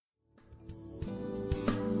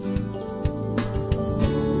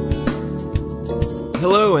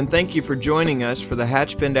Hello, and thank you for joining us for the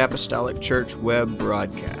Hatchbend Apostolic Church web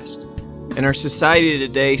broadcast. In our society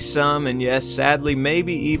today, some, and yes, sadly,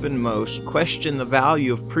 maybe even most, question the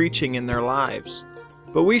value of preaching in their lives.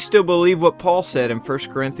 But we still believe what Paul said in 1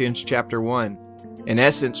 Corinthians chapter 1. In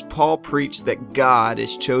essence, Paul preached that God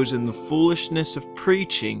has chosen the foolishness of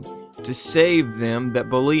preaching to save them that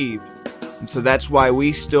believe. And so that's why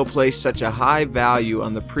we still place such a high value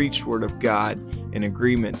on the preached word of God in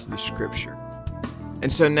agreement to the Scripture.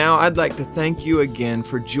 And so now I'd like to thank you again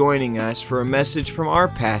for joining us for a message from our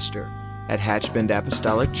pastor at Hatchbend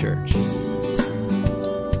Apostolic Church. If you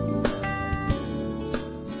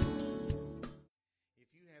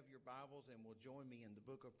have your Bibles and will join me in the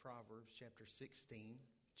book of Proverbs, chapter 6,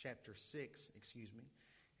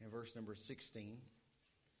 and verse number 16.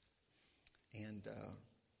 And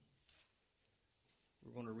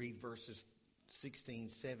we're going to read verses 16,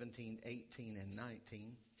 17, 18, and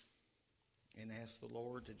 19. And ask the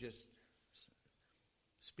Lord to just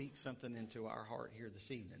speak something into our heart here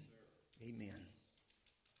this evening. Amen.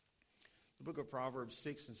 The book of Proverbs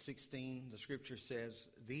 6 and 16, the scripture says,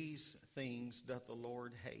 "These things doth the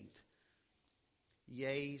Lord hate.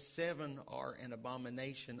 Yea, 7 are an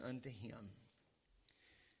abomination unto him."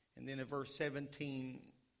 And then in verse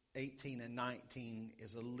 17, 18, and 19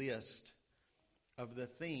 is a list of the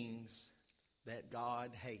things that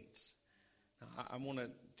God hates. I want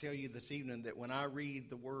to tell you this evening that when I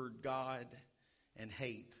read the word God and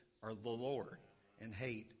hate, or the Lord and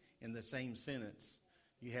hate in the same sentence,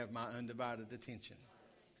 you have my undivided attention.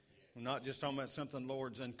 I'm not just talking about something the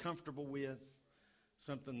Lord's uncomfortable with,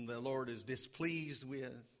 something the Lord is displeased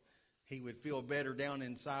with. He would feel better down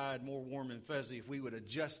inside, more warm and fuzzy if we would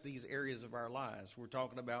adjust these areas of our lives. We're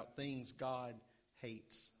talking about things God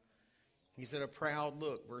hates. He said a proud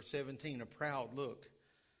look, verse 17, a proud look,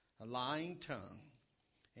 a lying tongue,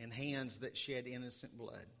 and hands that shed innocent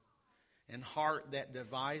blood, and heart that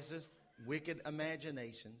deviseth wicked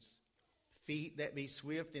imaginations, feet that be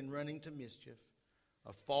swift in running to mischief,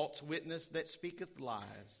 a false witness that speaketh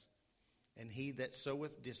lies, and he that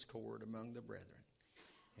soweth discord among the brethren.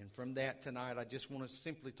 And from that tonight, I just want to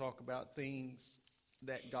simply talk about things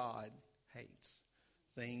that God hates.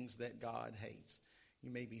 Things that God hates.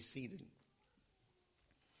 You may be seated.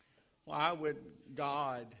 Why would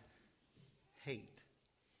God hate?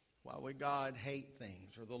 Why would God hate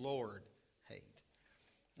things, or the Lord hate?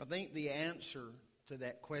 I think the answer to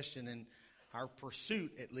that question, and our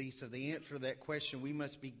pursuit at least of the answer to that question, we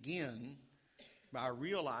must begin by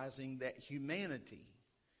realizing that humanity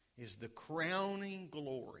is the crowning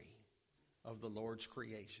glory of the Lord's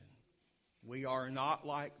creation. We are not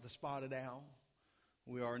like the spotted owl.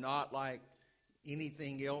 We are not like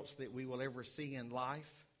anything else that we will ever see in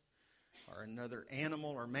life, or another animal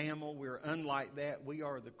or mammal. We're unlike that. We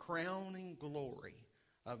are the crowning glory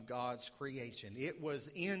of God's creation. It was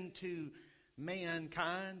into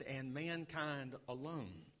mankind and mankind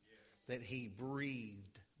alone that he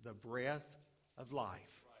breathed the breath of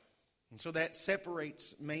life. And so that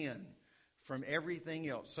separates man from everything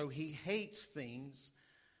else. So he hates things,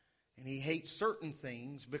 and he hates certain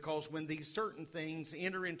things, because when these certain things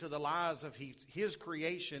enter into the lives of his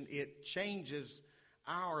creation, it changes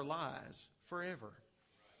our lives forever.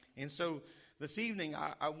 And so this evening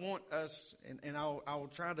I want us, and I'll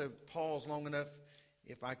try to pause long enough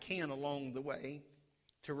if I can along the way,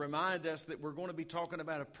 to remind us that we're going to be talking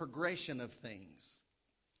about a progression of things,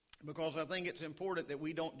 because I think it's important that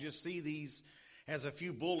we don't just see these as a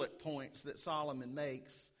few bullet points that Solomon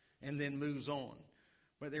makes and then moves on,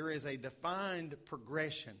 but there is a defined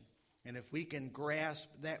progression. And if we can grasp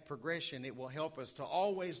that progression, it will help us to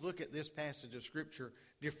always look at this passage of Scripture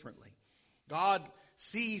differently. God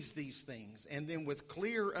sees these things, and then with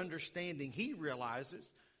clear understanding, he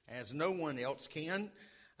realizes, as no one else can,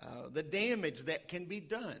 the damage that can be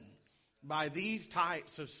done by these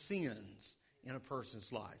types of sins in a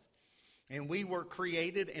person's life. And we were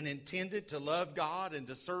created and intended to love God and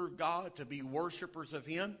to serve God, to be worshipers of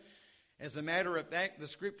him. As a matter of fact, the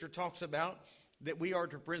Scripture talks about that we are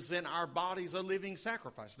to present our bodies a living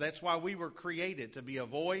sacrifice. That's why we were created, to be a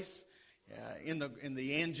voice in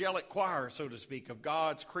the angelic choir, so to speak, of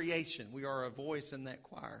God's creation. We are a voice in that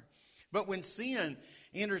choir. But when sin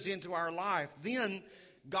enters into our life, then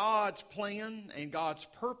God's plan and God's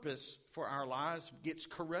purpose for our lives gets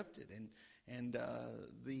corrupted, and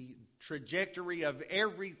the trajectory of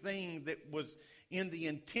everything that was in the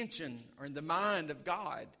intention or in the mind of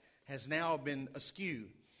God has now been askew.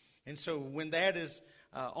 And so when that is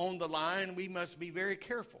on the line, we must be very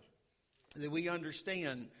careful that we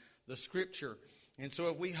understand the Scripture. And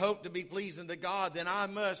so if we hope to be pleasing to God, then I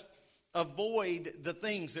must avoid the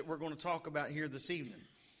things that we're going to talk about here this evening.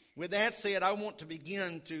 With that said, I want to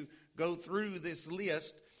begin to go through this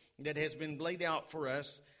list that has been laid out for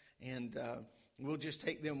us, and we'll just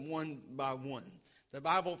take them one by one. The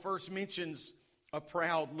Bible first mentions a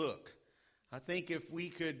proud look. I think if we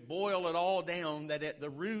could boil it all down, that at the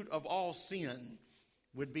root of all sin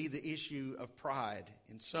would be the issue of pride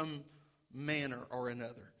in some manner or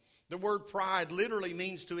another. The word pride literally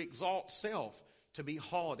means to exalt self, to be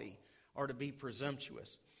haughty, or to be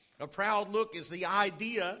presumptuous. A proud look is the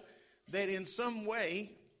idea that in some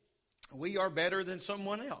way we are better than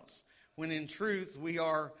someone else, when in truth we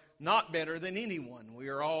are not better than anyone. We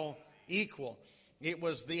are all equal. It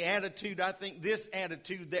was the attitude, I think this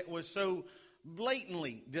attitude, that was so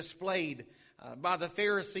blatantly displayed by the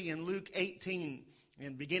Pharisee in Luke 18,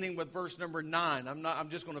 and beginning with verse number 9. I'm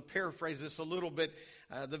just going to paraphrase this a little bit.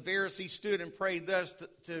 The Pharisee stood and prayed thus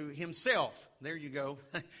to himself. There you go.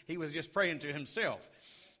 He was just praying to himself.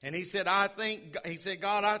 And he said,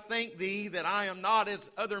 God, I thank thee that I am not as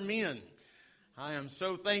other men. I am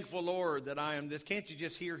so thankful, Lord, that I am this. Can't you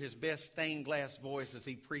just hear his best stained glass voice as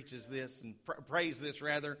he preaches this and prays this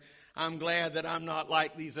rather? I'm glad that I'm not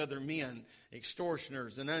like these other men,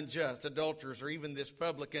 extortioners and unjust, adulterers, or even this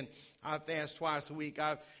publican. I fast twice a week.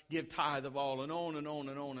 I give tithe of all, and on and on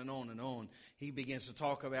and on and on and on. He begins to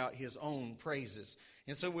talk about his own praises.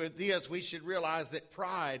 And so with this, we should realize that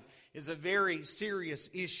pride is a very serious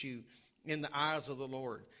issue in the eyes of the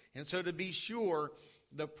Lord. And so to be sure,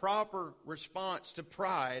 the proper response to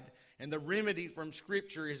pride and the remedy from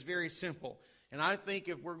Scripture is very simple. And I think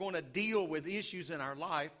if we're going to deal with issues in our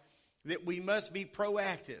life, that we must be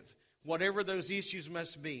proactive, whatever those issues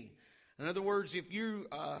must be. In other words, if you're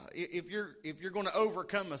going to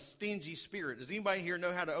overcome a stingy spirit, does anybody here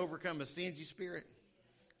know how to overcome a stingy spirit?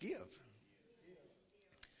 Give.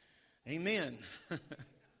 Amen.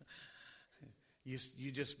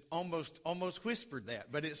 You just almost whispered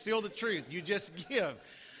that, but it's still the truth. You just give.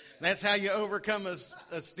 That's how you overcome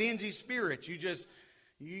a stingy spirit. You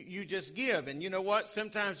just give. And you know what?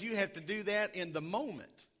 Sometimes you have to do that in the moment.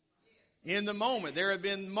 In the moment. There have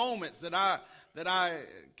been moments that I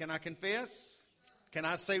can I confess? Can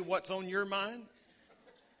I say what's on your mind?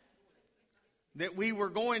 That we were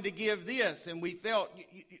going to give this, and we felt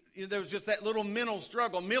there was just that little mental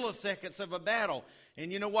struggle, milliseconds of a battle.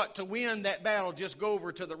 And you know what? To win that battle, just go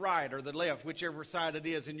over to the right or the left, whichever side it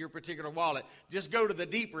is in your particular wallet. Just go to the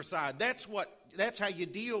deeper side. That's how you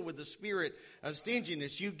deal with the spirit of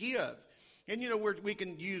stinginess. You give. And you know, we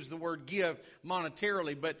can use the word give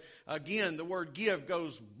monetarily, but again, the word give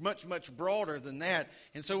goes much, much broader than that.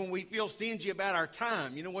 And so when we feel stingy about our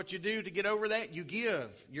time, you know what you do to get over that? You give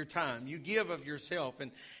your time. You give of yourself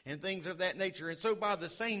and things of that nature. And so by the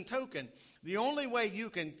same token, the only way you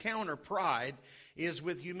can counter pride is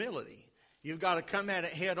with humility. You've got to come at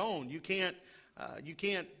it head on. You can't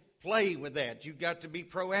play with that. You've got to be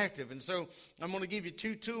proactive. And so I'm going to give you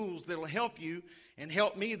two tools that will help you and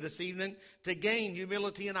help me this evening to gain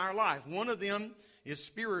humility in our life. One of them is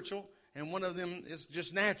spiritual, and one of them is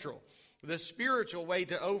just natural. The spiritual way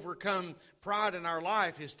to overcome pride in our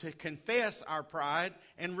life is to confess our pride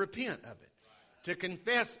and repent of it. To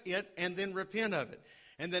confess it and then repent of it.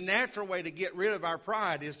 And the natural way to get rid of our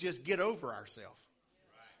pride is just get over ourselves.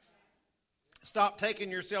 Stop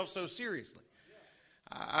taking yourself so seriously.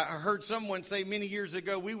 I heard someone say many years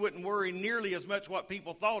ago, we wouldn't worry nearly as much what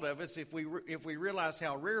people thought of us if we realized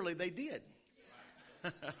how rarely they did.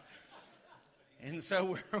 And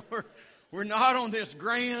so we're not on this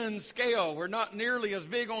grand scale. We're not nearly as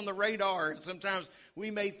big on the radar. Sometimes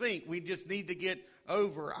we may think we just need to get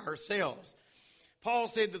over ourselves. Paul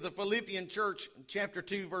said to the Philippian church, chapter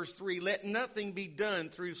 2, verse 3, let nothing be done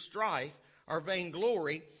through strife or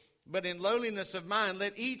vainglory, but in lowliness of mind,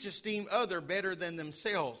 let each esteem other better than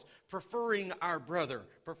themselves, preferring our brother.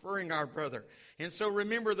 And so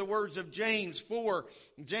remember the words of James 4.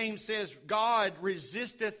 James says, God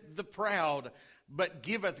resisteth the proud, but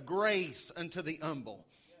giveth grace unto the humble.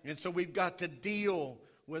 And so we've got to deal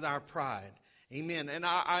with our pride. Amen. And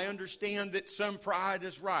I understand that some pride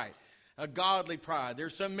is right, a godly pride.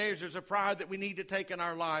 There's some measures of pride that we need to take in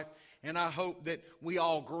our life, and I hope that we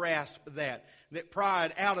all grasp that. That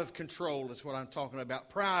pride out of control is what I'm talking about.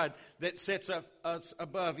 Pride that sets us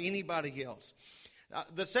above anybody else.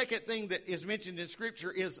 The second thing that is mentioned in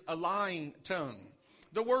Scripture is a lying tongue.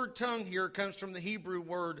 The word tongue here comes from the Hebrew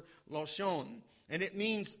word lashon, and it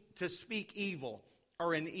means to speak evil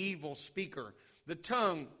or an evil speaker. The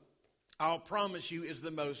tongue, I'll promise you, is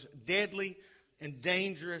the most deadly and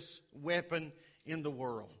dangerous weapon in the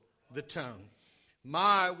world. The tongue.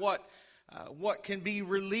 What can be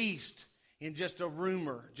released in just a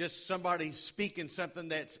rumor, just somebody speaking something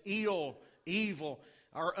that's ill, evil,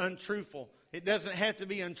 or untruthful. It doesn't have to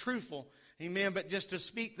be untruthful, amen, but just to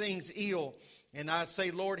speak things ill. And I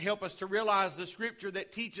say, Lord, help us to realize the scripture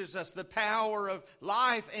that teaches us the power of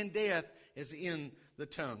life and death is in the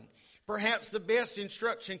tongue. Perhaps the best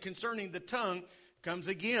instruction concerning the tongue comes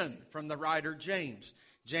again from the writer James.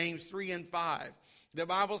 James 3 and 5. The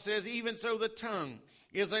Bible says, even so the tongue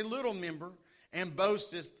is a little member and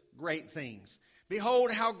boasteth great things.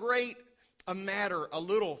 Behold, how great a matter a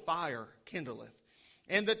little fire kindleth.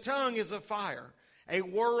 And the tongue is a fire, a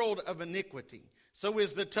world of iniquity. So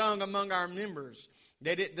is the tongue among our members,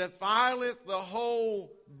 that it defileth the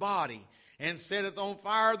whole body, and setteth on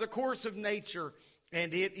fire the course of nature,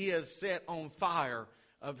 and it is set on fire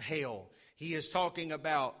of hell. He is talking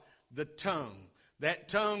about the tongue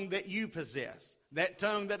that you possess, that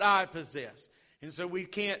tongue that I possess. And so we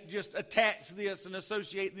can't just attach this and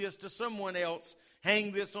associate this to someone else,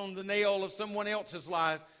 hang this on the nail of someone else's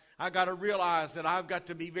life. I got to realize that I've got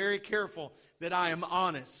to be very careful that I am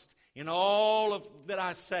honest in all of that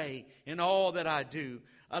I say, in all that I do.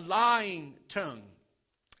 A lying tongue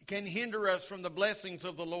can hinder us from the blessings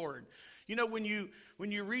of the Lord. You know, when you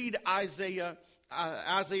read Isaiah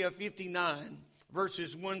 59,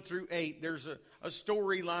 verses 1 through 8, there's a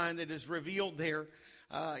storyline that is revealed there.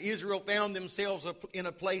 Israel found themselves in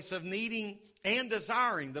a place of needing and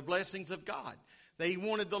desiring the blessings of God. They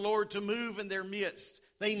wanted the Lord to move in their midst.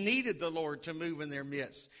 They needed the Lord to move in their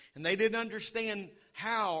midst. And they didn't understand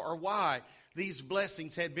how or why these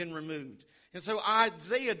blessings had been removed. And so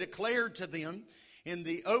Isaiah declared to them in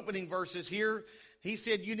the opening verses here, he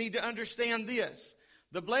said, you need to understand this.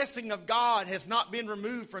 The blessing of God has not been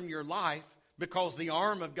removed from your life because the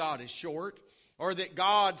arm of God is short, or that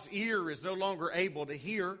God's ear is no longer able to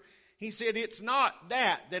hear. He said it's not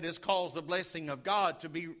that has caused the blessing of God to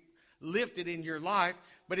be lifted in your life,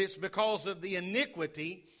 but it's because of the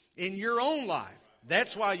iniquity in your own life.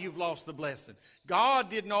 That's why you've lost the blessing. God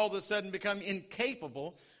didn't all of a sudden become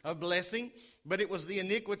incapable of blessing, but it was the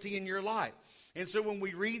iniquity in your life. And so when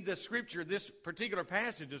we read the scripture, this particular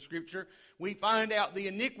passage of scripture, we find out the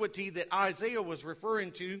iniquity that Isaiah was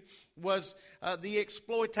referring to was the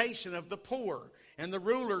exploitation of the poor. And the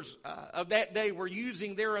rulers of that day were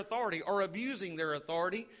using their authority or abusing their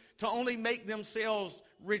authority to only make themselves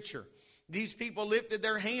richer. These people lifted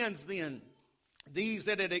their hands then. These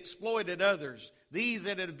that had exploited others, these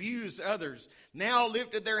that had abused others, now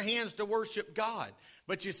lifted their hands to worship God.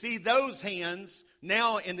 But you see, those hands,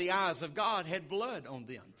 now in the eyes of God, had blood on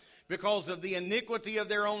them because of the iniquity of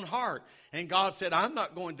their own heart. And God said, I'm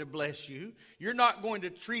not going to bless you. You're not going to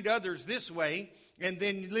treat others this way and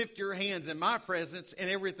then lift your hands in my presence and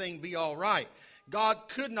everything be all right. God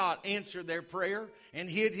could not answer their prayer and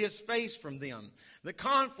hid his face from them. The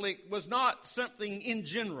conflict was not something in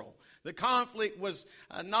general. The conflict was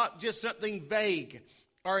not just something vague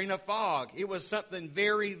or in a fog. It was something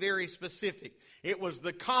very, very specific. It was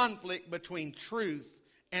the conflict between truth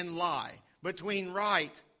and lie, between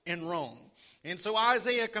right and wrong. And so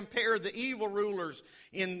Isaiah compared the evil rulers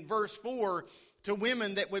in verse 4 to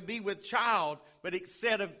women that would be with child, but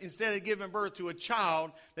instead of giving birth to a child,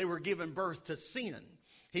 they were giving birth to sin.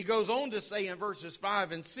 He goes on to say in verses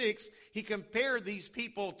 5 and 6, he compared these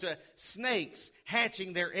people to snakes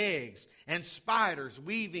hatching their eggs and spiders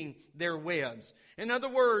weaving their webs. In other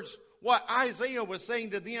words, what Isaiah was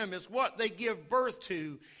saying to them is what they give birth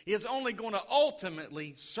to is only going to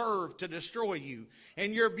ultimately serve to destroy you.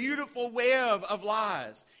 And your beautiful web of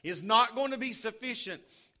lies is not going to be sufficient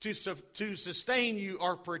to sustain you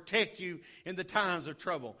or protect you in the times of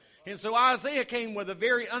trouble. And so Isaiah came with a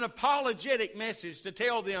very unapologetic message to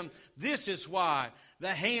tell them this is why the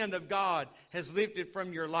hand of God has lifted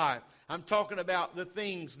from your life. I'm talking about the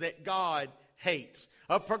things that God hates.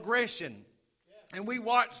 A progression. And we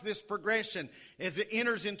watch this progression as it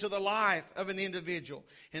enters into the life of an individual.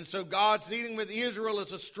 And so God's dealing with Israel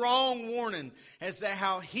as a strong warning as to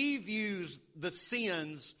how he views the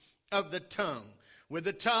sins of the tongue. With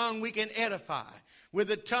the tongue we can edify. With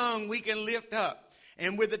the tongue we can lift up.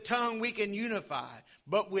 And with the tongue we can unify.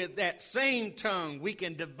 But with that same tongue we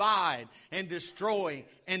can divide and destroy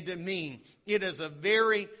and demean. It is a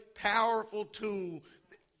very powerful tool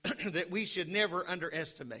that we should never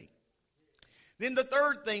underestimate. Then the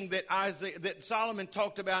third thing that Solomon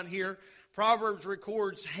talked about here, Proverbs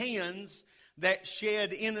records hands that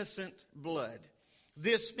shed innocent blood.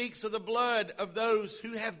 This speaks of the blood of those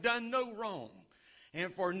who have done no wrong.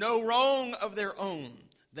 And for no wrong of their own,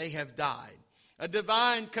 they have died. A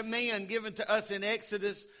divine command given to us in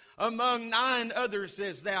Exodus, among 9 others,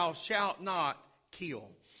 says, thou shalt not kill.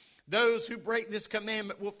 Those who break this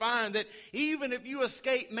commandment will find that even if you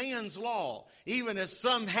escape man's law, even if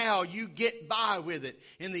somehow you get by with it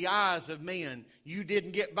in the eyes of man, you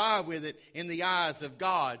didn't get by with it in the eyes of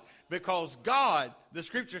God. Because God, the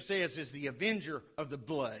Scripture says, is the avenger of the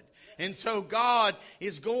blood. And so God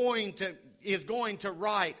is going to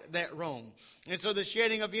right that wrong. And so the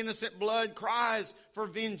shedding of innocent blood cries for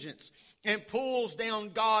vengeance and pulls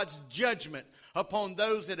down God's judgment upon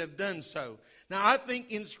those that have done so. Now, I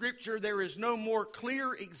think in Scripture there is no more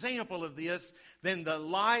clear example of this than the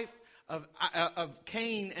life of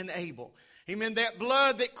Cain and Abel. Amen. That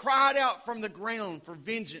blood that cried out from the ground for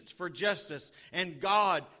vengeance, for justice, and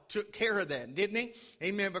God took care of that, didn't he?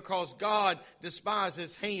 Amen. Because God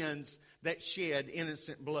despises hands that shed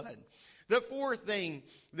innocent blood. The fourth thing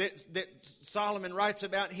that Solomon writes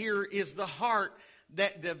about here is the heart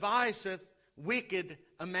that deviseth wicked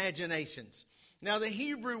imaginations. Now, the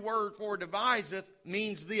Hebrew word for deviseth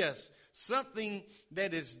means this: something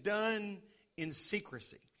that is done in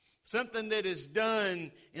secrecy, something that is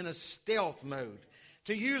done in a stealth mode.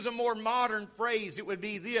 To use a more modern phrase, it would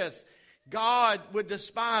be this: God would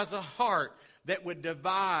despise a heart that would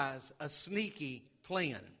devise a sneaky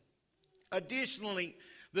plan. Additionally,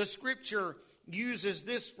 the Scripture uses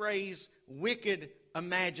this phrase, wicked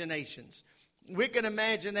imaginations. Wicked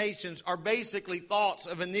imaginations are basically thoughts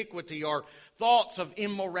of iniquity or thoughts of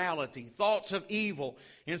immorality, thoughts of evil.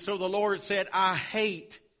 And so the Lord said, I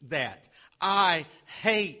hate that. I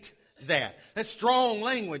hate that. That's strong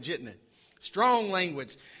language, isn't it? Strong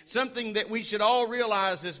language. Something that we should all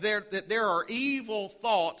realize is that there are evil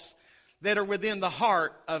thoughts that are within the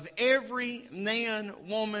heart of every man,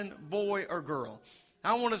 woman, boy, or girl.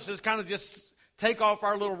 I want us to kind of just take off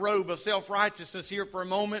our little robe of self-righteousness here for a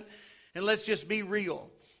moment, and let's just be real.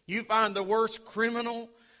 You find the worst criminal,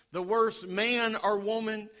 the worst man or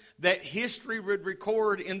woman that history would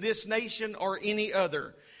record in this nation or any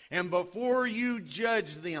other. And before you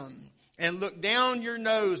judge them and look down your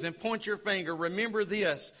nose and point your finger, remember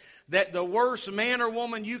this, that the worst man or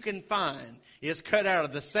woman you can find is cut out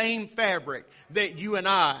of the same fabric that you and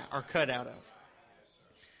I are cut out of.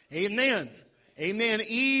 Amen. Amen.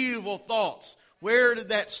 Evil thoughts. Where did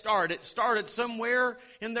that start? It started somewhere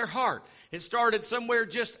in their heart. It started somewhere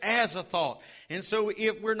just as a thought. And so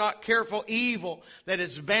if we're not careful, evil that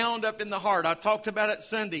is bound up in the heart. I talked about it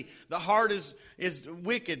Sunday. The heart is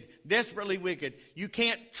wicked, desperately wicked. You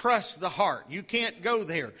can't trust the heart. You can't go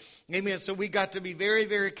there. Amen. So we got to be very,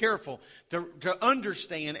 very careful to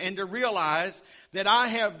understand and to realize that I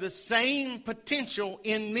have the same potential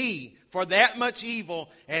in me for that much evil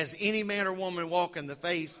as any man or woman walking the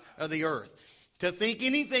face of the earth. To think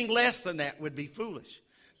anything less than that would be foolish.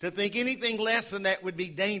 To think anything less than that would be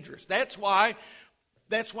dangerous. That's why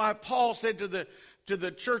Paul said to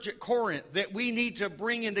the church at Corinth that we need to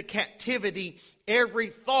bring into captivity every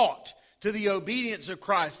thought to the obedience of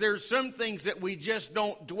Christ. There's some things that we just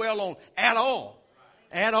don't dwell on at all.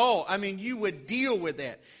 At all. I mean, you would deal with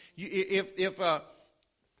that.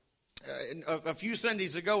 A few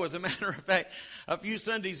Sundays ago, as a matter of fact,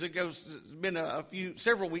 it's been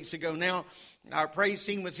several weeks ago now, our praise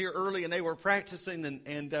team was here early and they were practicing,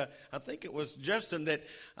 and I think it was Justin that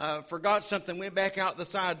forgot something, went back out the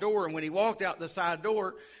side door, and when he walked out the side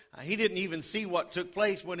door, he didn't even see what took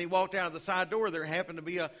place. When he walked out of the side door, there happened to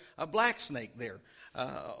be a black snake there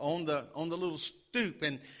on the little stoop,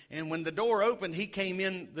 and when the door opened, he came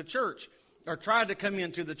in the church, or tried to come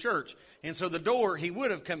into the church. And so the door, he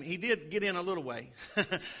did get in a little way.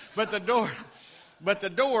 but the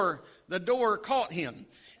door caught him.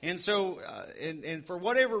 And so, and for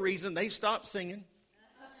whatever reason, they stopped singing.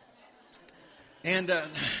 And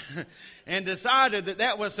decided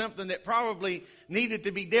that was something that probably needed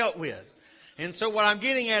to be dealt with. And so what I'm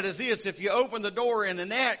getting at is this: if you open the door and a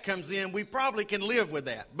gnat comes in, we probably can live with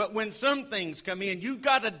that. But when some things come in, you've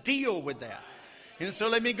got to deal with that. And so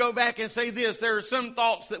let me go back and say this. There are some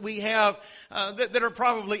thoughts that we have that are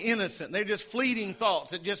probably innocent. They're just fleeting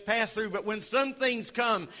thoughts that just pass through. But when some things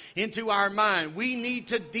come into our mind, we need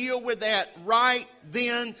to deal with that right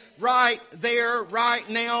then, right there, right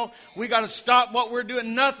now. We got to stop what we're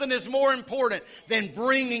doing. Nothing is more important than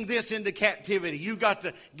bringing this into captivity. You've got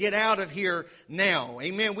to get out of here now.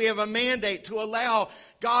 Amen. We have a mandate to allow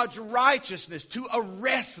God's righteousness to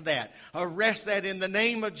arrest that in the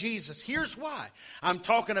name of Jesus. Here's why. I'm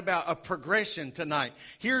talking about a progression tonight.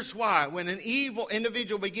 Here's why. When an evil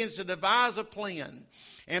individual begins to devise a plan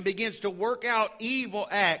and begins to work out evil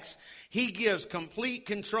acts, he gives complete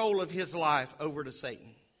control of his life over to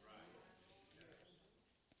Satan.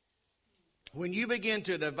 When you begin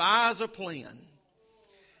to devise a plan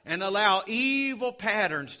and allow evil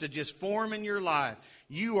patterns to just form in your life,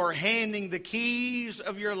 you are handing the keys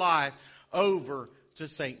of your life over to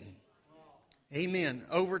Satan. Amen.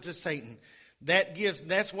 Over to Satan.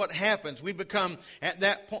 That's what happens. We become, at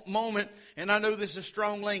that moment, and I know this is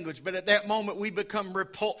strong language, but at that moment we become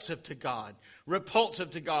repulsive to God.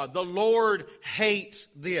 Repulsive to God. The Lord hates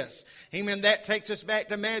this. Amen. That takes us back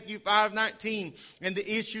to Matthew 5:19 and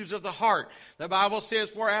the issues of the heart. The Bible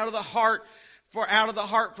says, for out of the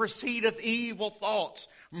heart proceedeth evil thoughts,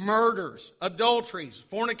 murders, adulteries,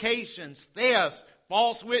 fornications, thefts,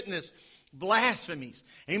 false witness, blasphemies.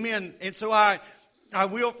 Amen. And so I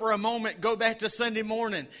will for a moment go back to Sunday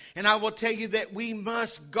morning, and I will tell you that we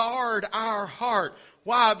must guard our heart.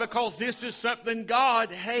 Why? Because this is something God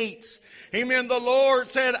hates. Amen. The Lord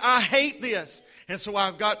said, I hate this. And so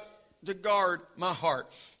I've got to guard my heart.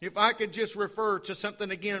 If I could just refer to something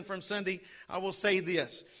again from Sunday, I will say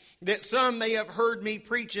this, that some may have heard me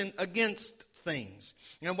preaching against things.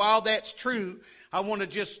 And while that's true, I want to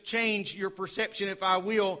just change your perception, if I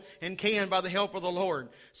will and can, by the help of the Lord.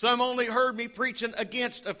 Some only heard me preaching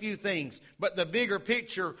against a few things, but the bigger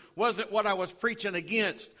picture wasn't what I was preaching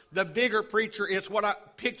against. The bigger picture is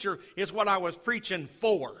what I was preaching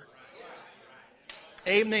for.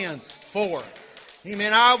 Amen. For.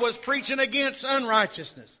 Amen. I was preaching against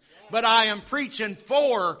unrighteousness, but I am preaching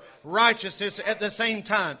for righteousness at the same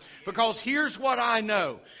time. Because here's what I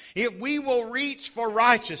know. If we will reach for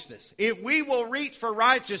righteousness, we will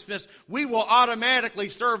automatically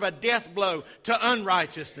serve a death blow to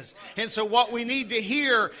unrighteousness. And so what we need to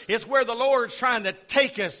hear is where the Lord's trying to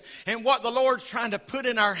take us and what the Lord's trying to put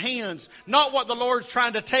in our hands, not what the Lord's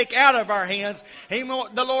trying to take out of our hands.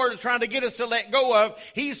 What the Lord is trying to get us to let go of,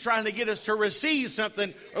 He's trying to get us to receive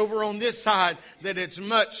something over on this side that it's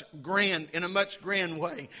much grand, in a much grand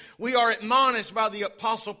way. We are admonished by the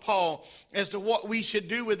Apostle Paul as to what we should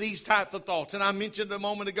do with these types of thoughts. And I mentioned a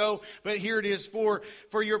moment ago, but here it is for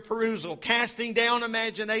your perusal. Casting down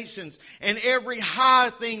imaginations and every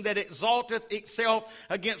high thing that exalteth itself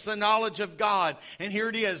against the knowledge of God. And here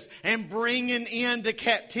it is. And bringing into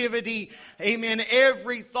captivity, amen,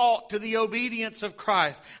 every thought to the obedience of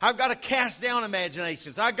Christ. I've got to cast down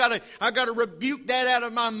imaginations. I've got to rebuke that out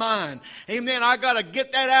of my mind. Amen. I've got to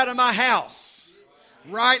get that out of my house.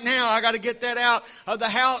 Right now, I got to get that out of the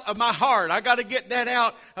house of my heart. I got to get that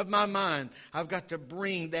out of my mind. I've got to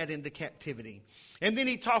bring that into captivity. And then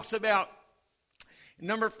he talks about,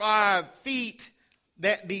 number 5, feet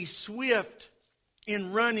that be swift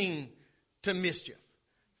in running to mischief.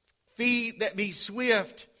 Feet that be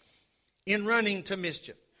swift in running to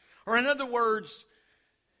mischief. Or in other words,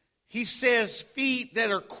 he says feet that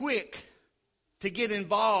are quick to get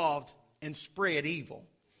involved and spread evil.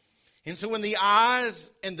 And so when the eyes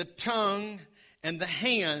and the tongue and the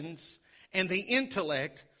hands and the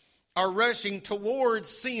intellect are rushing towards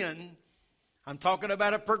sin, I'm talking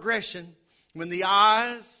about a progression. When the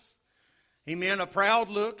eyes, amen, a proud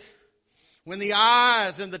look. When the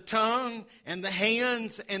eyes and the tongue and the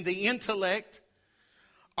hands and the intellect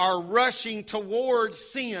are rushing towards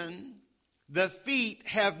sin, the feet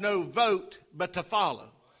have no vote but to follow.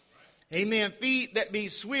 Amen. Feet that be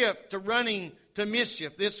swift to running to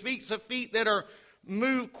mischief. This speaks of feet that are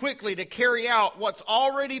moved quickly to carry out what's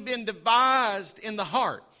already been devised in the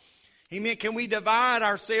heart. Amen. Can we divide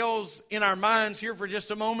ourselves in our minds here for just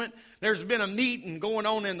a moment? There's been a meeting going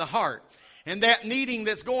on in the heart. And that meeting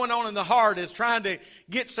that's going on in the heart is trying to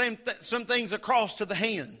get some things across to the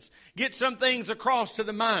hands. Get some things across to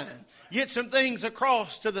the mind. Get some things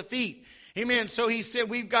across to the feet. Amen. So he said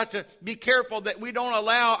we've got to be careful that we don't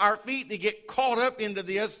allow our feet to get caught up into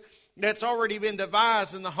this that's already been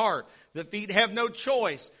devised in the heart. The feet have no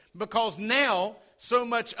choice because now so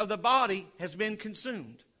much of the body has been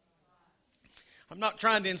consumed. I'm not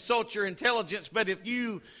trying to insult your intelligence, but if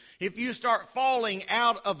you start falling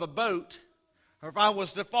out of a boat, or if I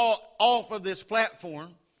was to fall off of this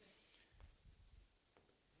platform,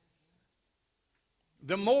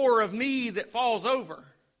 the more of me that falls over,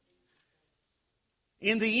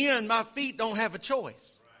 in the end, my feet don't have a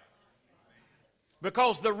choice.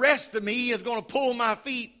 Because the rest of me is going to pull my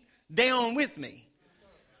feet down with me.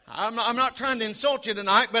 I'm not trying to insult you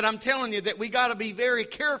tonight, but I'm telling you that we got to be very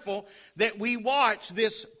careful that we watch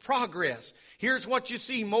this progress. Here's what you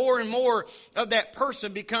see. More and more of that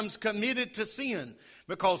person becomes committed to sin.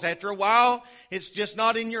 Because after a while, it's just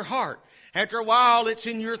not in your heart. After a while, it's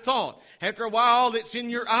in your thought. After a while, it's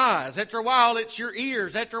in your eyes. After a while, it's your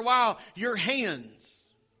ears. After a while, your hands.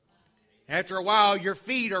 After a while, your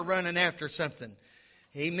feet are running after something.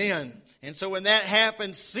 Amen. And so when that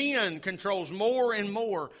happens, sin controls more and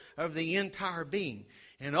more of the entire being.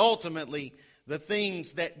 And ultimately, the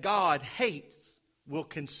things that God hates will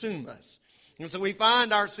consume us. And so we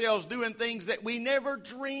find ourselves doing things that we never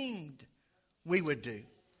dreamed we would do.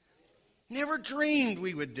 Never dreamed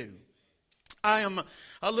we would do. I am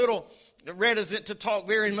a little reticent to talk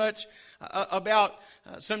very much about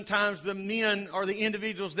sometimes the men or the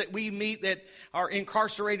individuals that we meet that are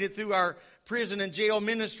incarcerated through our prison and jail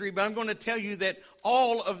ministry, but I'm going to tell you that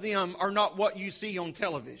all of them are not what you see on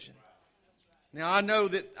television. Now, I know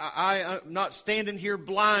that I'm not standing here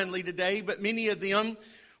blindly today, but many of them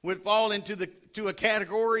would fall into a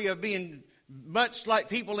category of being much like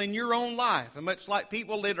people in your own life, and much like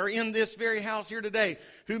people that are in this very house here today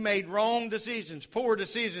who made wrong decisions, poor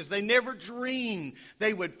decisions. They never dreamed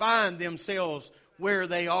they would find themselves where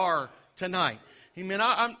they are tonight. Amen.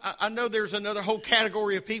 I know there's another whole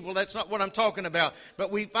category of people. That's not what I'm talking about.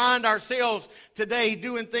 But we find ourselves today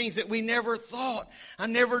doing things that we never thought. I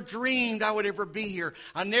never dreamed I would ever be here.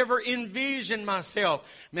 I never envisioned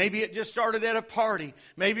myself. Maybe it just started at a party.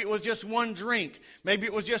 Maybe it was just one drink. Maybe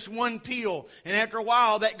it was just one pill. And after a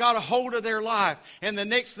while, that got a hold of their life. And the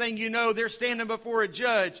next thing you know, they're standing before a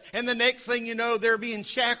judge. And the next thing you know, they're being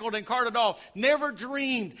shackled and carted off. Never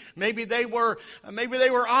dreamed. Maybe they were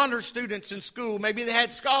honor students in school. Maybe they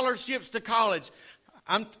had scholarships to college.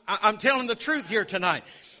 I'm telling the truth here tonight.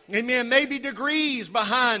 Amen. Maybe degrees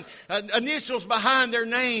behind, initials behind their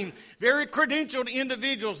name. Very credentialed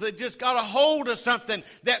individuals that just got a hold of something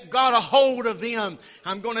that got a hold of them.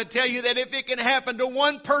 I'm going to tell you that if it can happen to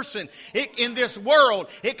one person in this world,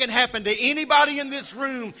 it can happen to anybody in this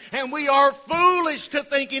room. And we are foolish to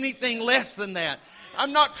think anything less than that.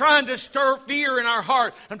 I'm not trying to stir fear in our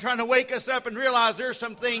heart. I'm trying to wake us up and realize there's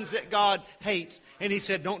some things that God hates. And He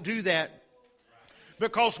said, don't do that.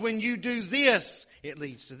 Because when you do this, it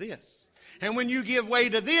leads to this. And when you give way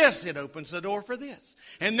to this, it opens the door for this.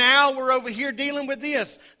 And now we're over here dealing with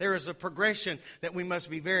this. There is a progression that we must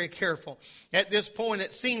be very careful. At this point,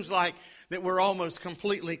 it seems like that we're almost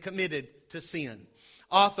completely committed to sin.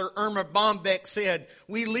 Author Irma Bombeck said,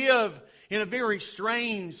 we live in a very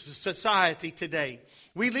strange society today.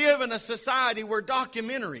 We live in a society where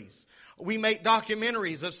we make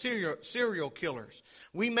documentaries of serial killers.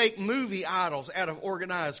 We make movie idols out of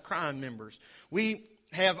organized crime members. We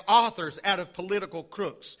have authors out of political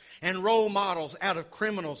crooks and role models out of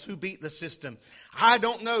criminals who beat the system. I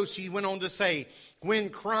don't know, she went on to say, when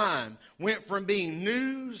crime went from being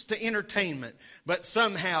news to entertainment, but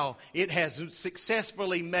somehow it has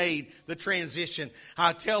successfully made the transition.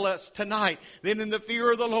 I tell us tonight that in the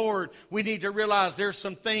fear of the Lord, we need to realize there's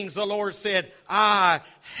some things the Lord said, I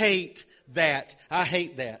hate that. I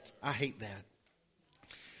hate that. I hate that.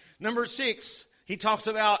 Number 6, he talks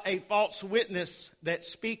about a false witness that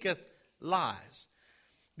speaketh lies.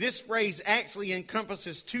 This phrase actually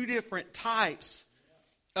encompasses 2 different types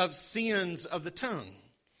of sins of the tongue.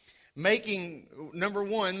 Number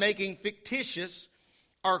 1, making fictitious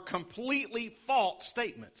or completely false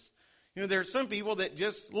statements. You know, there are some people that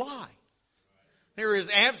just lie. There is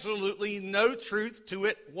absolutely no truth to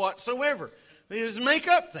it whatsoever. They just make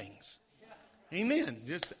up things. Amen.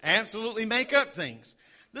 Just absolutely make up things.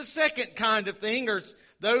 The second kind of thing are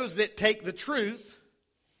those that take the truth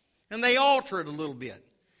and they alter it a little bit.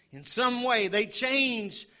 In some way, they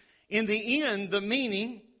change, in the end, the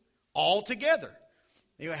meaning altogether.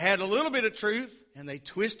 They had a little bit of truth and they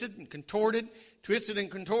twisted and contorted,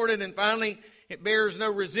 and finally it bears no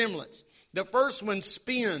resemblance. The first one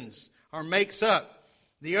spins or makes up.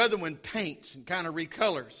 The other one paints and kind of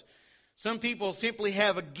recolors. Some people simply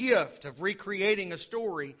have a gift of recreating a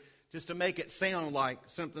story just to make it sound like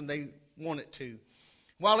something they want it to.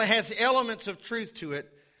 While it has elements of truth to it,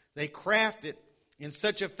 they craft it in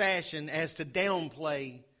such a fashion as to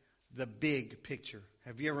downplay the big picture.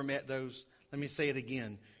 Have you ever met those? Let me say it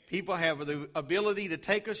again. People have the ability to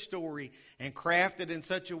take a story and craft it in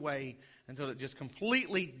such a way until it just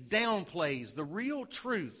completely downplays the real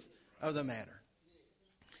truth of the matter.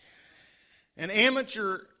 An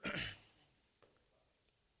amateur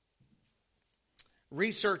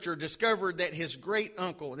researcher discovered that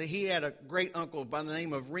he had a great uncle by the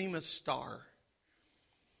name of Remus Starr.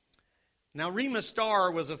 Now, Remus Starr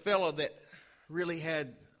was a fellow that really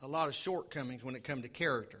had a lot of shortcomings when it came to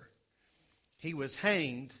character. He was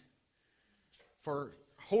hanged for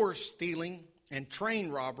horse stealing and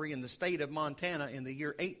train robbery in the state of Montana in the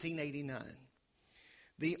year 1889.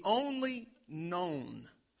 The only known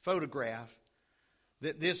photograph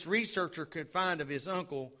that this researcher could find of his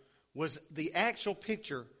uncle was the actual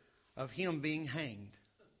picture of him being hanged.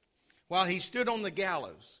 While he stood on the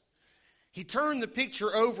gallows, he turned the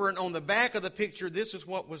picture over, and on the back of the picture, this is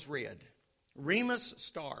what was read. Remus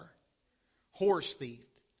Starr, horse thief,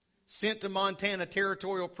 sent to Montana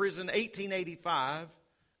Territorial Prison 1885,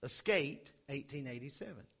 escaped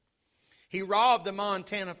 1887. He robbed the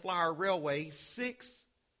Montana Flour Railway 6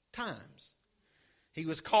 times. He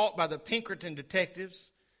was caught by the Pinkerton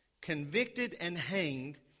detectives, convicted and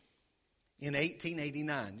hanged in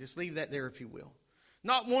 1889. Just leave that there if you will.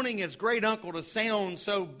 Not wanting his great uncle to sound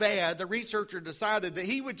so bad, the researcher decided that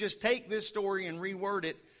he would just take this story and reword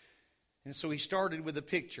it. And so he started with a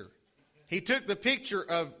picture. He took the picture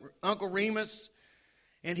of Uncle Remus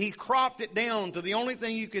and he cropped it down to the only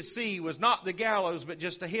thing you could see was not the gallows, but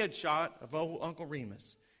just a headshot of old Uncle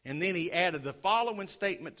Remus. And then he added the following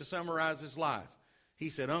statement to summarize his life. He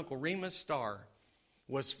said, Uncle Remus Starr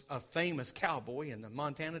was a famous cowboy in the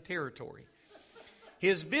Montana Territory.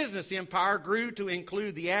 His business empire grew to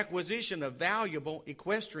include the acquisition of valuable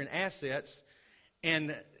equestrian assets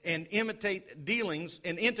and intimate dealings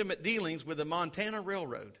with the Montana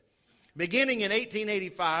Railroad. Beginning in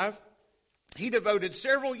 1885, he devoted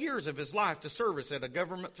several years of his life to service at a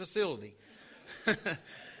government facility,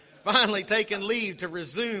 finally taking leave to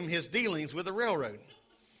resume his dealings with the railroad.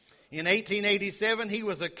 In 1887, he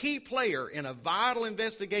was a key player in a vital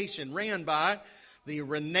investigation ran by the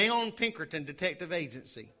renowned Pinkerton Detective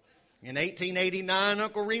Agency. In 1889,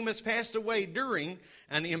 Uncle Remus passed away during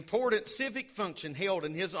an important civic function held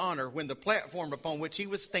in his honor when the platform upon which he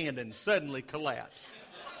was standing suddenly collapsed.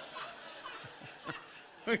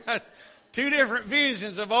 We got two different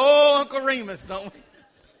visions of old Uncle Remus, don't we?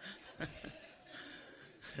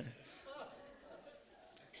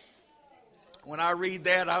 When I read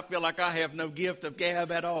that, I feel like I have no gift of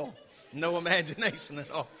gab at all, no imagination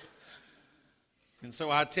at all. And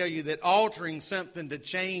so I tell you that altering something to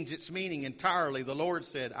change its meaning entirely, the Lord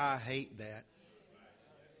said, I hate that.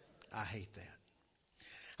 I hate that.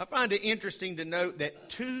 I find it interesting to note that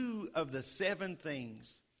 2 of the 7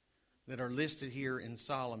 things that are listed here in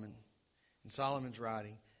Solomon's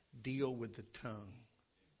writing, deal with the tongue.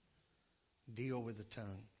 Deal with the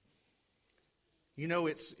tongue. You know,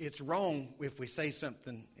 it's wrong if we say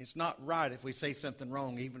something. It's not right if we say something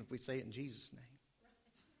wrong, even if we say it in Jesus' name.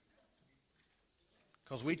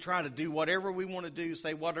 Because we try to do whatever we want to do,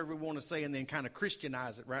 say whatever we want to say, and then kind of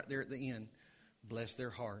Christianize it right there at the end. Bless their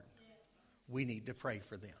heart. We need to pray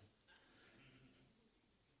for them.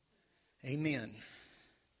 Amen.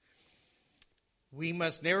 We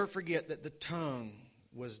must never forget that the tongue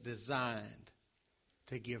was designed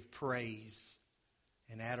to give praise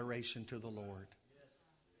and adoration to the Lord.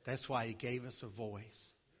 That's why He gave us a voice.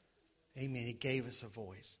 Amen. He gave us a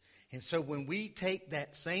voice. And so when we take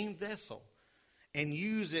that same vessel and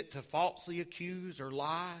use it to falsely accuse or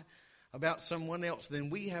lie about someone else, then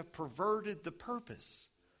we have perverted the purpose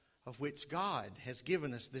of which God has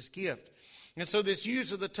given us this gift. And so this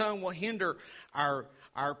use of the tongue will hinder our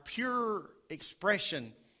pure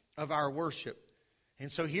expression of our worship.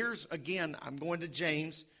 And so here's, again, I'm going to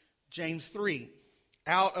James 3.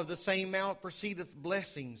 Out of the same mouth proceedeth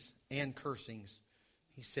blessings and cursings.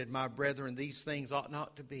 He said, my brethren, these things ought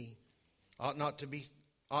not to be.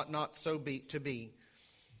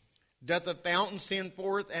 Doth a fountain send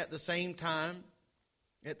forth at the same time?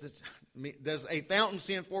 Does a fountain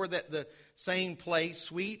send forth at the same place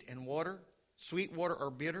sweet water or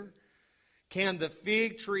bitter? Can the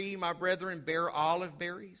fig tree, my brethren, bear olive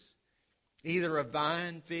berries? Either a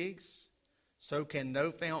vine figs? So can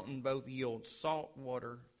no fountain both yield salt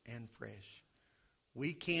water and fresh.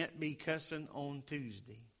 We can't be cussing on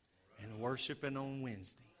Tuesday and worshiping on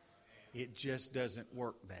Wednesday. It just doesn't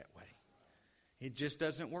work that way. It just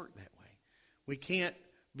doesn't work that way. We can't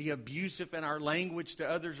be abusive in our language to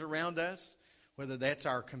others around us, whether that's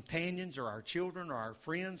our companions or our children or our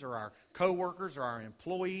friends or our co-workers or our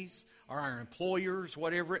employees or our employers,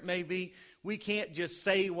 whatever it may be. We can't just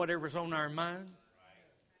say whatever's on our mind.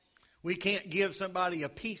 We can't give somebody a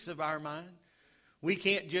piece of our mind. We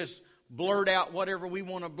can't just blurt out whatever we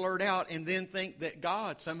want to blurt out and then think that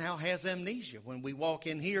God somehow has amnesia when we walk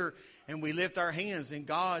in here and we lift our hands and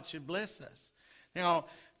God should bless us. Now,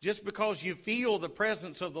 just because you feel the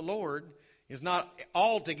presence of the Lord is not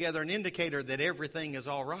altogether an indicator that everything is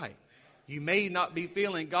all right. You may not be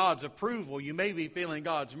feeling God's approval. You may be feeling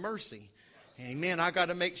God's mercy. Amen. I got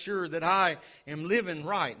to make sure that I am living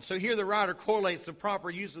right. So here the writer correlates the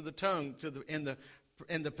proper use of the tongue to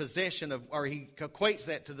in the possession of, or he equates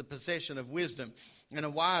that to the possession of wisdom. And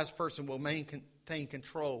a wise person will maintain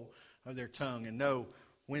control of their tongue and know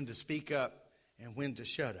when to speak up and when to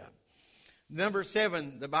shut up. Number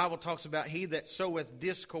 7, the Bible talks about he that soweth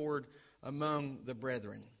discord among the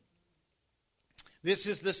brethren. This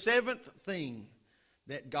is the 7th thing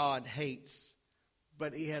that God hates.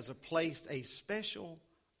 But He has placed a special,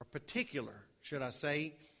 or particular, should I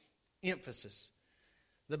say, emphasis.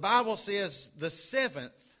 The Bible says the 7th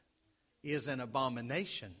is an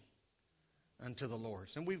abomination unto the Lord.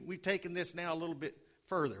 And we've taken this now a little bit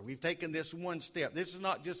further. We've taken this one step. This is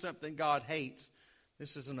not just something God hates.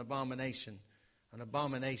 This is an abomination. An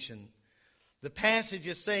abomination. The passage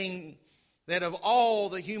is saying that of all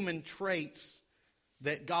the human traits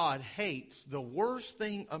that God hates, the worst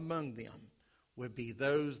thing among them would be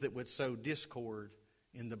those that would sow discord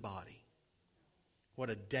in the body. What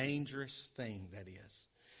a dangerous thing that is.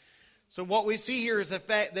 So what we see here is the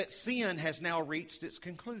fact that sin has now reached its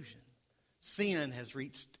conclusion. Sin has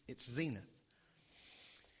reached its zenith.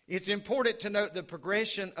 It's important to note the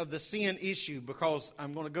progression of the sin issue, because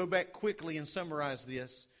I'm going to go back quickly and summarize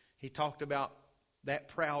this. He talked about that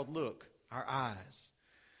proud look, our eyes.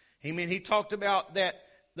 Amen. He talked about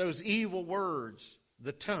those evil words,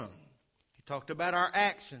 the tongue. He talked about our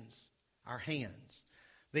actions, our hands.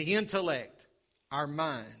 The intellect, our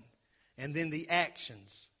mind. And then the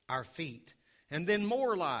actions, our feet. And then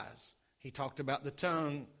more lies. He talked about the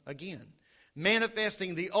tongue again.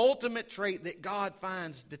 Manifesting the ultimate trait that God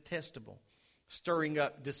finds detestable, stirring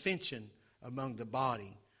up dissension among the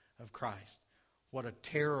body of Christ. What a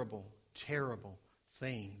terrible, terrible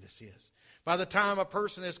thing this is. By the time a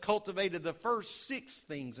person has cultivated the first 6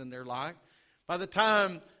 things in their life, by the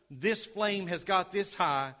time this flame has got this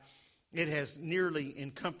high, it has nearly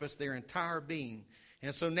encompassed their entire being.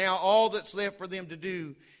 And so now all that's left for them to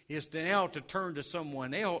do is to turn to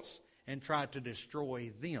someone else and try to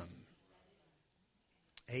destroy them.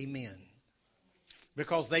 Amen.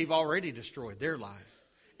 Because they've already destroyed their life.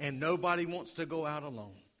 And nobody wants to go out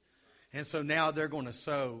alone. And so now they're going to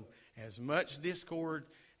sow as much discord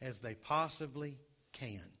as they possibly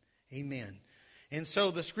can. Amen. And so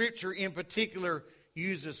the scripture in particular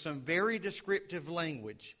uses some very descriptive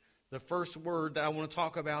language. The first word that I want to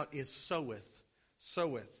talk about is soweth.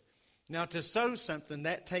 Soweth. Now to sow something,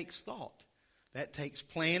 that takes thought. That takes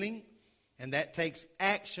planning. And that takes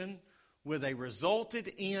action with a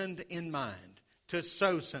resulted end in mind. To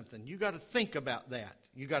sow something. You got to think about that.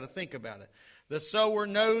 You got to think about it. The sower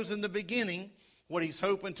knows in the beginning what he's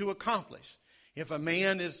hoping to accomplish. If a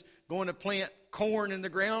man is going to plant corn in the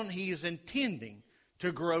ground, he is intending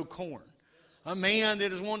to grow corn. A man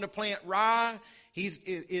that is wanting to plant rye, he's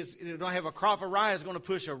going to have a crop of rye, is going to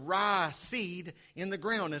push a rye seed in the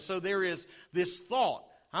ground. And so there is this thought.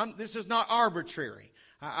 This is not arbitrary.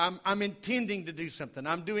 I'm intending to do something.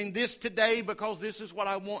 I'm doing this today because this is what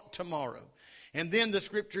I want tomorrow. And then the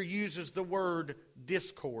scripture uses the word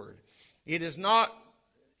discord. It's not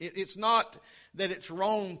that it's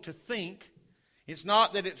wrong to think. It's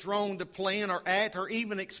not that it's wrong to plan or act or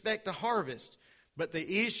even expect a harvest. But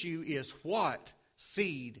the issue is what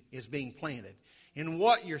seed is being planted and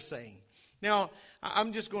what you're saying. Now,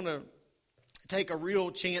 I'm just going to take a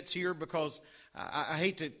real chance here because I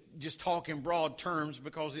hate to just talk in broad terms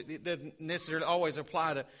because it doesn't necessarily always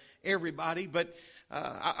apply to everybody. But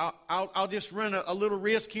I'll just run a little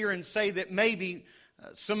risk here and say that maybe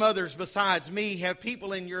some others besides me have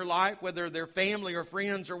people in your life, whether they're family or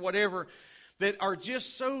friends or whatever, that are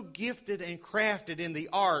just so gifted and crafted in the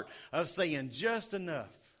art of saying just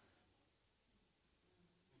enough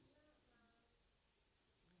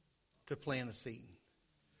to plant a seed.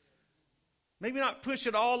 Maybe not push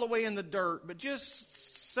it all the way in the dirt, but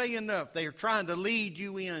just say enough. They are trying to lead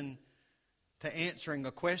you in to answering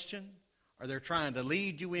a question, or they're trying to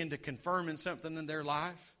lead you into confirming something in their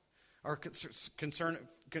life, or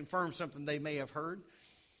confirm something they may have heard.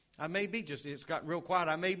 I may be it's got real quiet.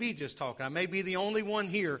 I may be just talking. I may be the only one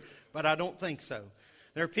here, but I don't think so.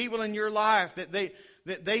 There are people in your life that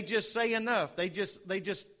they just say enough. They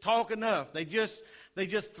just talk enough. They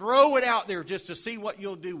just throw it out there just to see what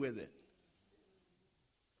you'll do with it.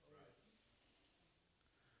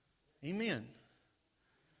 Amen.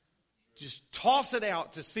 Just toss it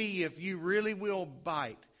out to see if you really will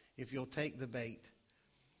bite, if you'll take the bait.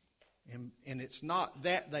 And it's not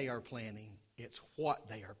that they are planting, it's what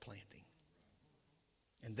they are planting.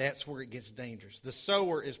 And that's where it gets dangerous. The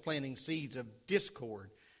sower is planting seeds of discord,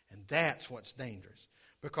 and that's what's dangerous.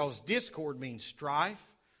 Because discord means strife,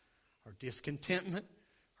 or discontentment,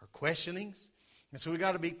 or questionings. And so we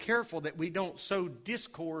got to be careful that we don't sow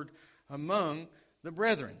discord among the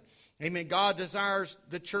brethren. Amen. God desires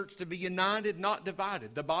the church to be united, not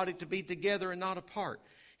divided. The body to be together and not apart.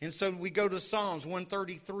 And so we go to Psalms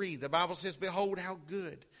 133. The Bible says, behold how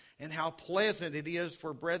good and how pleasant it is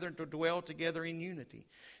for brethren to dwell together in unity.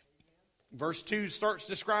 Verse 2 starts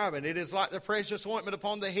describing, it is like the precious ointment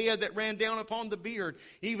upon the head that ran down upon the beard,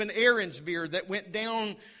 even Aaron's beard that went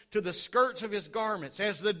down to the skirts of his garments,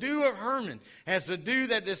 as the dew of Hermon, as the dew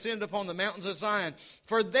that descended upon the mountains of Zion.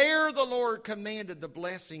 For there the Lord commanded the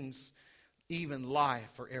blessings, even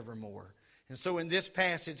life forevermore. And so in this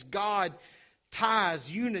passage, God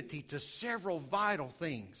ties unity to several vital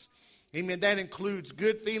things. Amen. That includes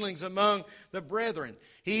good feelings among the brethren.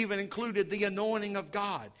 He even included the anointing of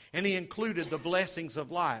God. And he included the blessings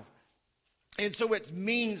of life. And so it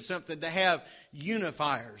means something to have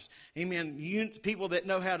unifiers. Amen. People that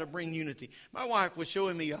know how to bring unity. My wife was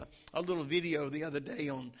showing me a little video the other day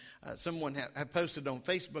on someone had posted on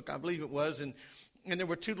Facebook, I believe it was. And there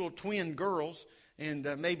were two little twin girls. And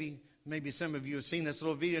maybe some of you have seen this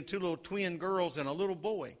little video. Two little twin girls and a little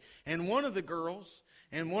boy. And one of the girls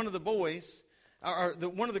and one of the boys,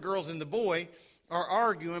 one of the girls and the boy are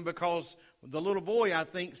arguing because the little boy, I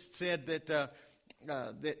think, said that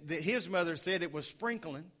his mother said it was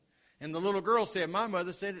sprinkling, and the little girl said, my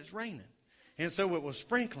mother said it's raining. And so it was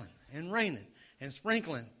sprinkling and raining and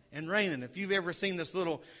sprinkling and raining. If you've ever seen this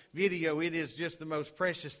little video, it is just the most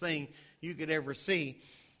precious thing you could ever see.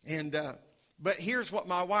 And but here's what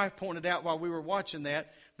my wife pointed out while we were watching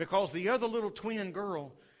that, because the other little twin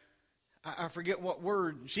girl, I forget what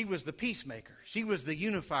word, she was the peacemaker. She was the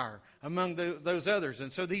unifier among those others.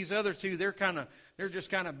 And so these other two, they're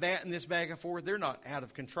just kind of batting this back and forth. They're not out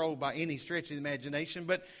of control by any stretch of the imagination,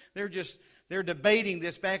 but they're debating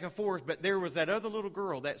this back and forth. But there was that other little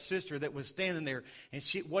girl, that sister that was standing there, and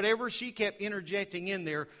whatever she kept interjecting in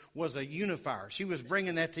there was a unifier. She was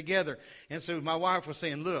bringing that together. And so my wife was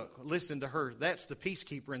saying, look, listen to her. That's the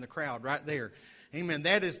peacekeeper in the crowd right there. Amen.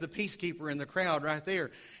 That is the peacekeeper in the crowd right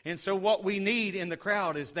there. And so what we need in the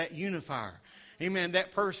crowd is that unifier. Amen.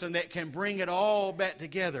 That person that can bring it all back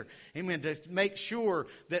together. Amen. To make sure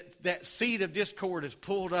that that seed of discord is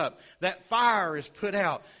pulled up. That fire is put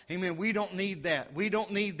out. Amen. We don't need that. We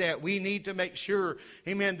don't need that. We need to make sure,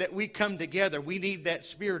 amen, that we come together. We need that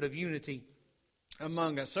spirit of unity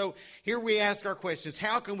among us. So here we ask our questions.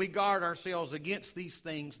 How can we guard ourselves against these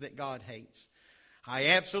things that God hates? I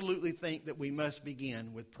absolutely think that we must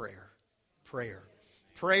begin with prayer. Prayer.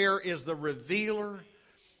 Prayer is the revealer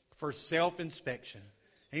for self-inspection.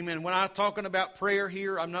 Amen. When I'm talking about prayer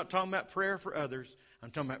here, I'm not talking about prayer for others.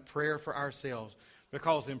 I'm talking about prayer for ourselves.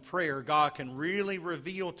 Because in prayer, God can really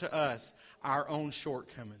reveal to us our own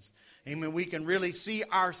shortcomings. Amen. We can really see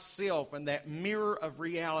ourselves in that mirror of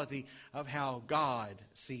reality of how God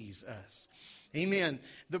sees us. Amen.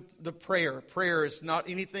 The prayer is not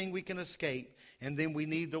anything we can escape. And then we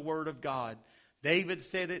need the Word of God. David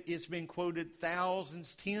said it. It's been quoted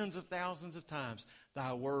thousands, tens of thousands of times.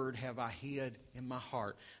 Thy word have I hid in my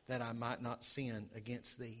heart, that I might not sin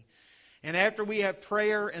against thee. And after we have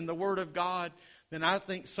prayer and the Word of God, then I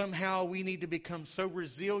think somehow we need to become so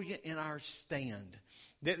resilient in our stand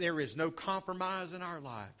that there is no compromise in our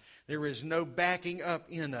life. There is no backing up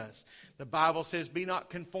in us. The Bible says, be not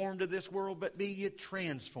conformed to this world, but be ye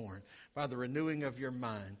transformed by the renewing of your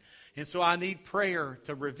mind. And so I need prayer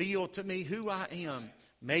to reveal to me who I am,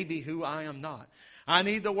 maybe who I am not. I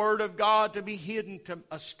need the Word of God to be hidden to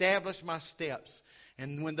establish my steps.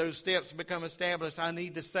 And when those steps become established, I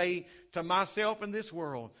need to say to myself in this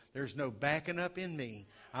world, there's no backing up in me.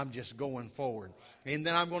 I'm just going forward. And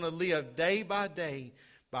then I'm going to live day by day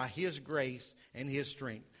by His grace and His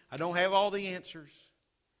strength. I don't have all the answers.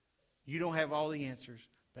 You don't have all the answers.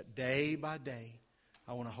 But day by day,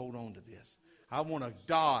 I want to hold on to this. I want to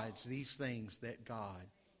dodge these things that God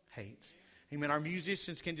hates. Amen. Our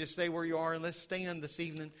musicians can just stay where you are and let's stand this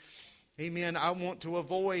evening. Amen. I want to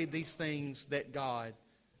avoid these things that God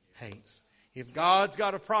hates. If God's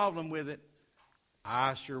got a problem with it,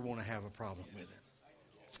 I sure want to have a problem with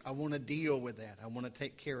it. I want to deal with that. I want to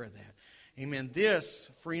take care of that. Amen. This,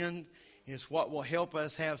 friend, is what will help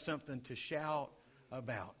us have something to shout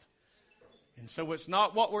about. And so it's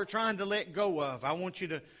not what we're trying to let go of. I'm going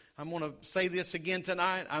to say this again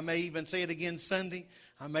tonight. I may even say it again Sunday.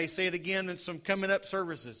 I may say it again in some coming up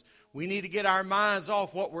services. We need to get our minds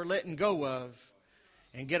off what we're letting go of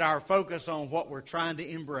and get our focus on what we're trying to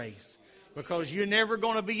embrace. Because you're never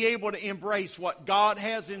going to be able to embrace what God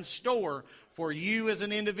has in store for you as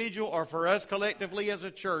an individual or for us collectively as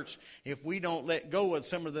a church if we don't let go of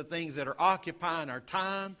some of the things that are occupying our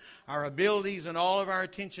time, our abilities, and all of our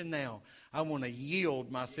attention now. I want to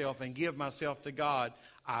yield myself and give myself to God.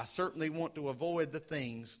 I certainly want to avoid the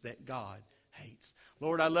things that God hates.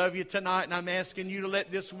 Lord, I love you tonight, and I'm asking you to let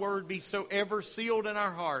this word be so ever sealed in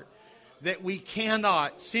our heart that we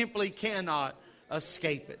simply cannot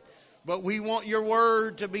escape it. But we want your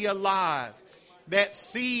word to be alive. That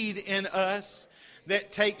seed in us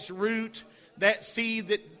that takes root, that seed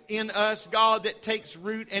that in us, God, that takes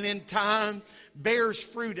root and in time bears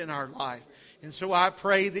fruit in our life. And so I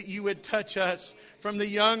pray that you would touch us from the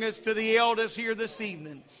youngest to the eldest here this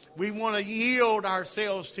evening. We want to yield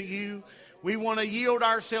ourselves to you. We want to yield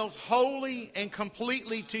ourselves wholly and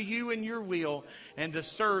completely to you and your will, and to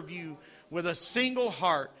serve you with a single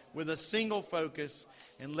heart, with a single focus.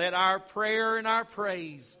 And let our prayer and our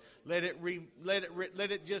praise, let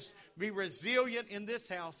it just be resilient in this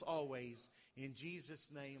house always. In Jesus'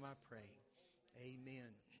 name I pray. Amen.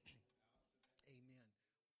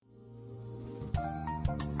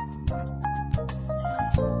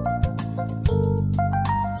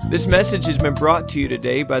 This message has been brought to you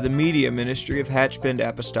today by the media ministry of Hatchbend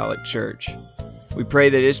Apostolic Church. We pray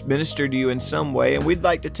that it's ministered to you in some way, and we'd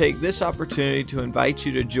like to take this opportunity to invite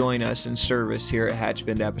you to join us in service here at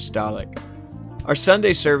Hatchbend Apostolic. Our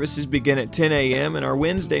Sunday services begin at 10 a.m. and our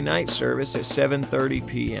Wednesday night service at 7:30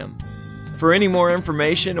 p.m. For any more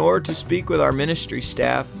information or to speak with our ministry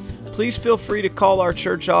staff, please feel free to call our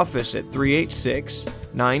church office at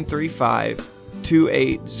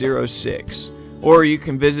 386-935-2806, or you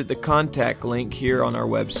can visit the contact link here on our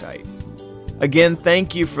website. Again,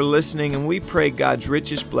 thank you for listening, and we pray God's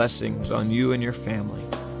richest blessings on you and your family.